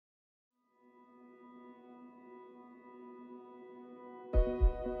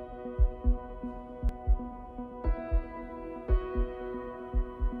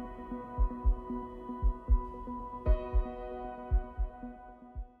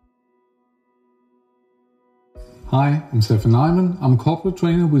Hi, I'm Steffen Nyman. I'm corporate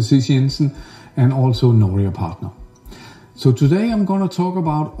trainer with C.C.JENSEN and also Noria partner. So today I'm going to talk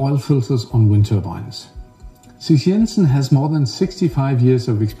about oil filters on wind turbines. C.C.JENSEN has more than 65 years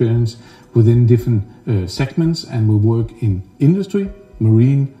of experience within different segments, and we work in industry,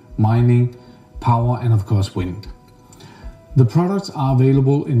 marine, mining, power and of course wind. The products are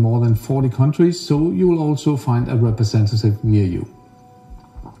available in more than 40 countries, so you will also find a representative near you.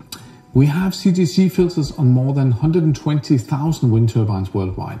 We have CTC filters on more than 120,000 wind turbines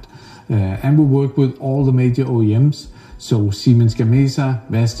worldwide, and we work with all the major OEMs, so Siemens Gamesa,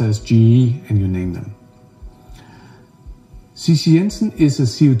 Vestas, GE, and you name them. C.C.JENSEN is a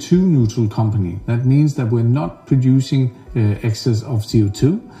CO2 neutral company. That means that we're not producing excess of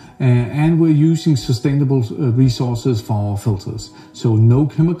CO2, and we're using sustainable resources for our filters. So no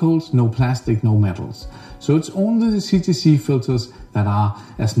chemicals, no plastic, no metals. So it's only the CTC filters that are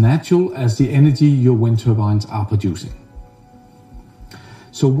as natural as the energy your wind turbines are producing.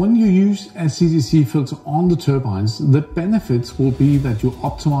 So when you use a CTC filter on the turbines, the benefits will be that you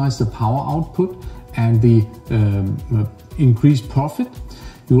optimize the power output and the increased profit.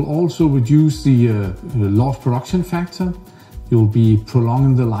 You'll also reduce the lost production factor. You'll be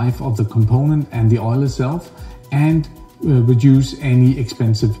prolonging the life of the component and the oil itself, and reduce any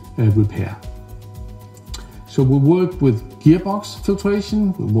expensive repair. So we work with gearbox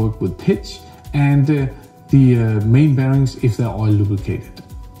filtration, we work with pitch, and the main bearings if they're oil lubricated.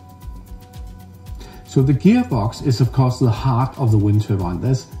 So the gearbox is of course the heart of the wind turbine.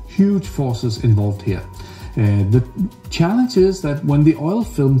 There's huge forces involved here. The challenge is that when the oil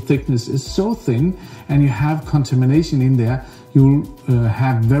film thickness is so thin and you have contamination in there, you'll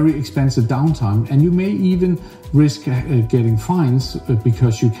have very expensive downtime, and you may even risk getting fines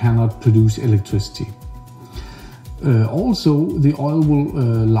because you cannot produce electricity. Also, the oil will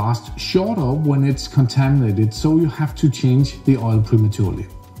last shorter when it's contaminated, so you have to change the oil prematurely.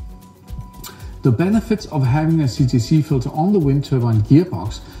 The benefits of having a CTC filter on the wind turbine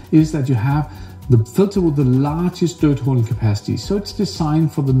gearbox is that you have the filter with the largest dirt holding capacity, so it's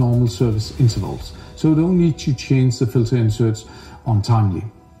designed for the normal service intervals, so you don't need to change the filter inserts untimely.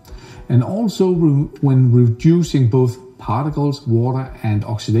 And also when reducing both particles, water and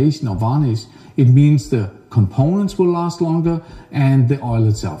oxidation or varnish, it means the components will last longer and the oil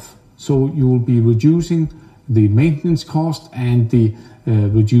itself. So you will be reducing the maintenance cost and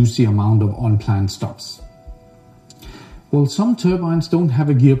reduce the amount of unplanned stops. Well, some turbines don't have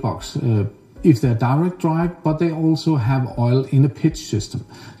a gearbox if they're direct drive, but they also have oil in a pitch system.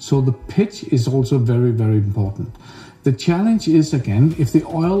 So the pitch is also very, very important. The challenge is, again, if the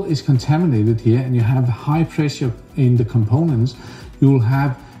oil is contaminated here and you have high pressure in the components, you'll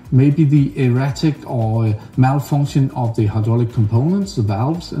have maybe the erratic or malfunction of the hydraulic components, the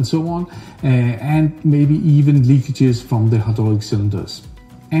valves and so on, and maybe even leakages from the hydraulic cylinders,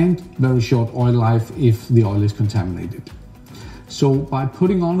 and very short oil life if the oil is contaminated. So by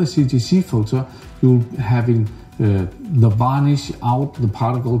putting on a CTC filter, you're having the varnish out, the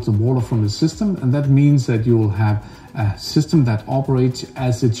particles, the water from the system, and that means that you will have a system that operates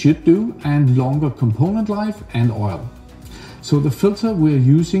as it should do, and longer component life and oil. So the filter we're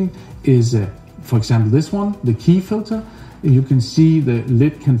using is, for example, this one, the key filter. You can see the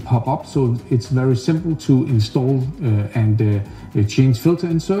lid can pop up, so it's very simple to install and change filter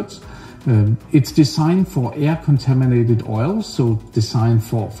inserts. It's designed for air contaminated oils, so designed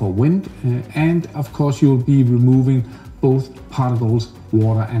for wind, and of course you'll be removing both particles,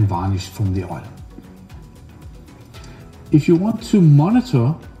 water and varnish from the oil. If you want to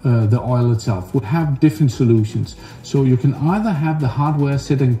monitor the oil itself, we have different solutions. So you can either have the hardware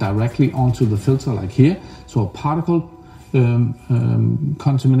sitting directly onto the filter like here, so a particle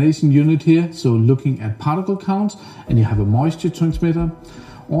contamination unit here, so looking at particle counts, and you have a moisture transmitter.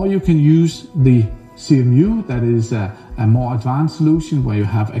 Or you can use the CMU, that is a more advanced solution where you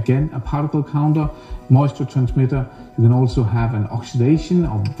have again a particle counter, moisture transmitter. You can also have an oxidation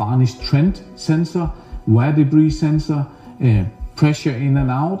or varnish trend sensor, wear debris sensor, pressure in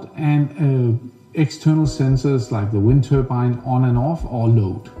and out, and external sensors like the wind turbine on and off or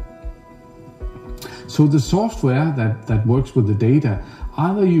load. So the software that works with the data,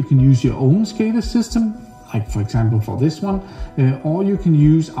 either you can use your own SCADA system, like for example for this one, or you can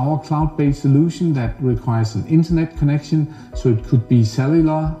use our cloud-based solution that requires an internet connection, so it could be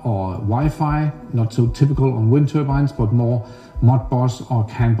cellular or Wi-Fi, not so typical on wind turbines, but more Modbus or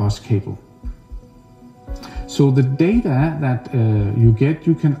CAN bus cable. So the data that you get,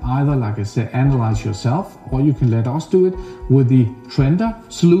 you can either, like I said, analyze yourself, or you can let us do it with the Trender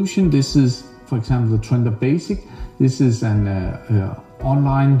solution. This is, for example, the Trender Basic. This is an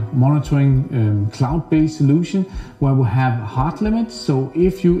online monitoring cloud-based solution where we have hard limits. So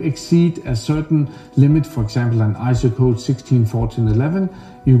if you exceed a certain limit, for example an ISO code 161411,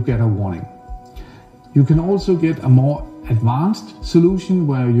 you get a warning. You can also get a more advanced solution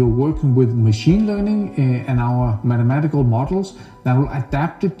where you're working with machine learning and our mathematical models that will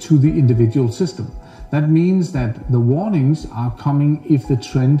adapt it to the individual system. That means that the warnings are coming if the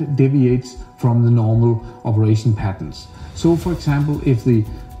trend deviates from the normal operation patterns. So for example, if the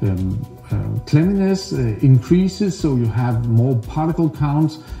cleanliness increases, so you have more particle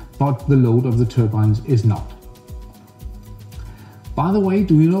counts, but the load of the turbines is not. By the way,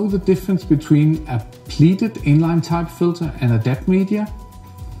 do you know the difference between a pleated inline type filter and a depth media?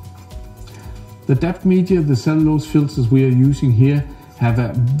 The depth media, the cellulose filters we are using here, have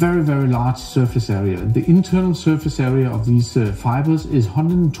a very large surface area. The internal surface area of these fibers is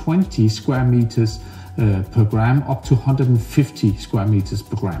 120 square meters per gram, up to 150 square meters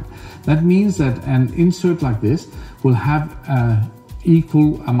per gram. That means that an insert like this will have an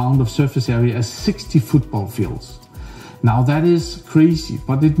equal amount of surface area as 60 football fields. Now that is crazy,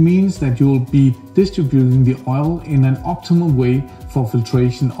 but it means that you will be distributing the oil in an optimal way for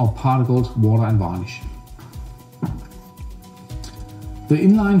filtration of particles, water and varnish. The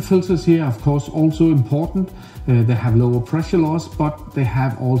inline filters here, of course, also important. They have lower pressure loss, but they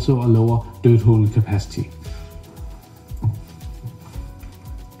have also a lower dirt holding capacity.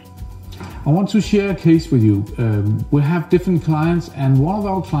 I want to share a case with you. We have different clients, and one of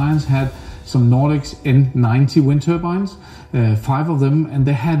our clients had some Nordics N90 wind turbines, 5 of them, and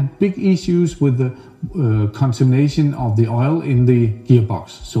they had big issues with the contamination of the oil in the gearbox.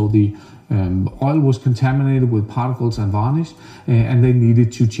 So the oil was contaminated with particles and varnish, and they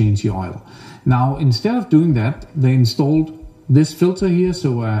needed to change the oil. Now, instead of doing that, they installed this filter here,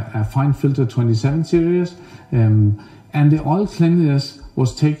 so a fine filter 27 series, and the oil cleanliness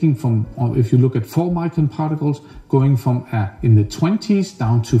was taking from, if you look at 4 micron particles, going from in the 20s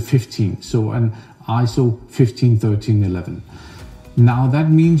down to 15, so an ISO 151311. Now that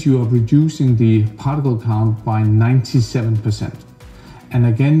means you are reducing the particle count by 97%. And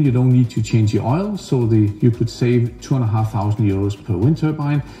again, you don't need to change the oil, so you could save 2,500 euros per wind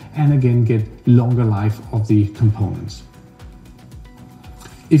turbine, and again get longer life of the components.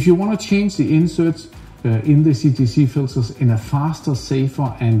 If you want to change the inserts in the CTC filters in a faster,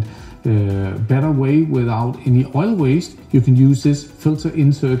 safer and better way without any oil waste, you can use this filter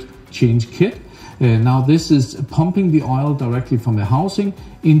insert change kit. Now this is pumping the oil directly from the housing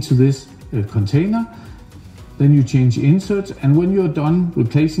into this container. Then you change the inserts, and when you're done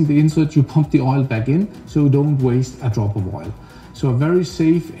replacing the insert, you pump the oil back in, so you don't waste a drop of oil. So a very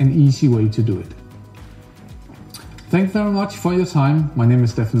safe and easy way to do it. Thanks very much for your time. My name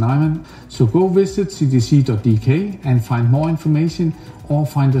is Steffen Nyman. So go visit ctc.dk and find more information, or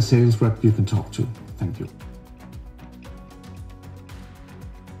find a sales rep you can talk to. Thank you.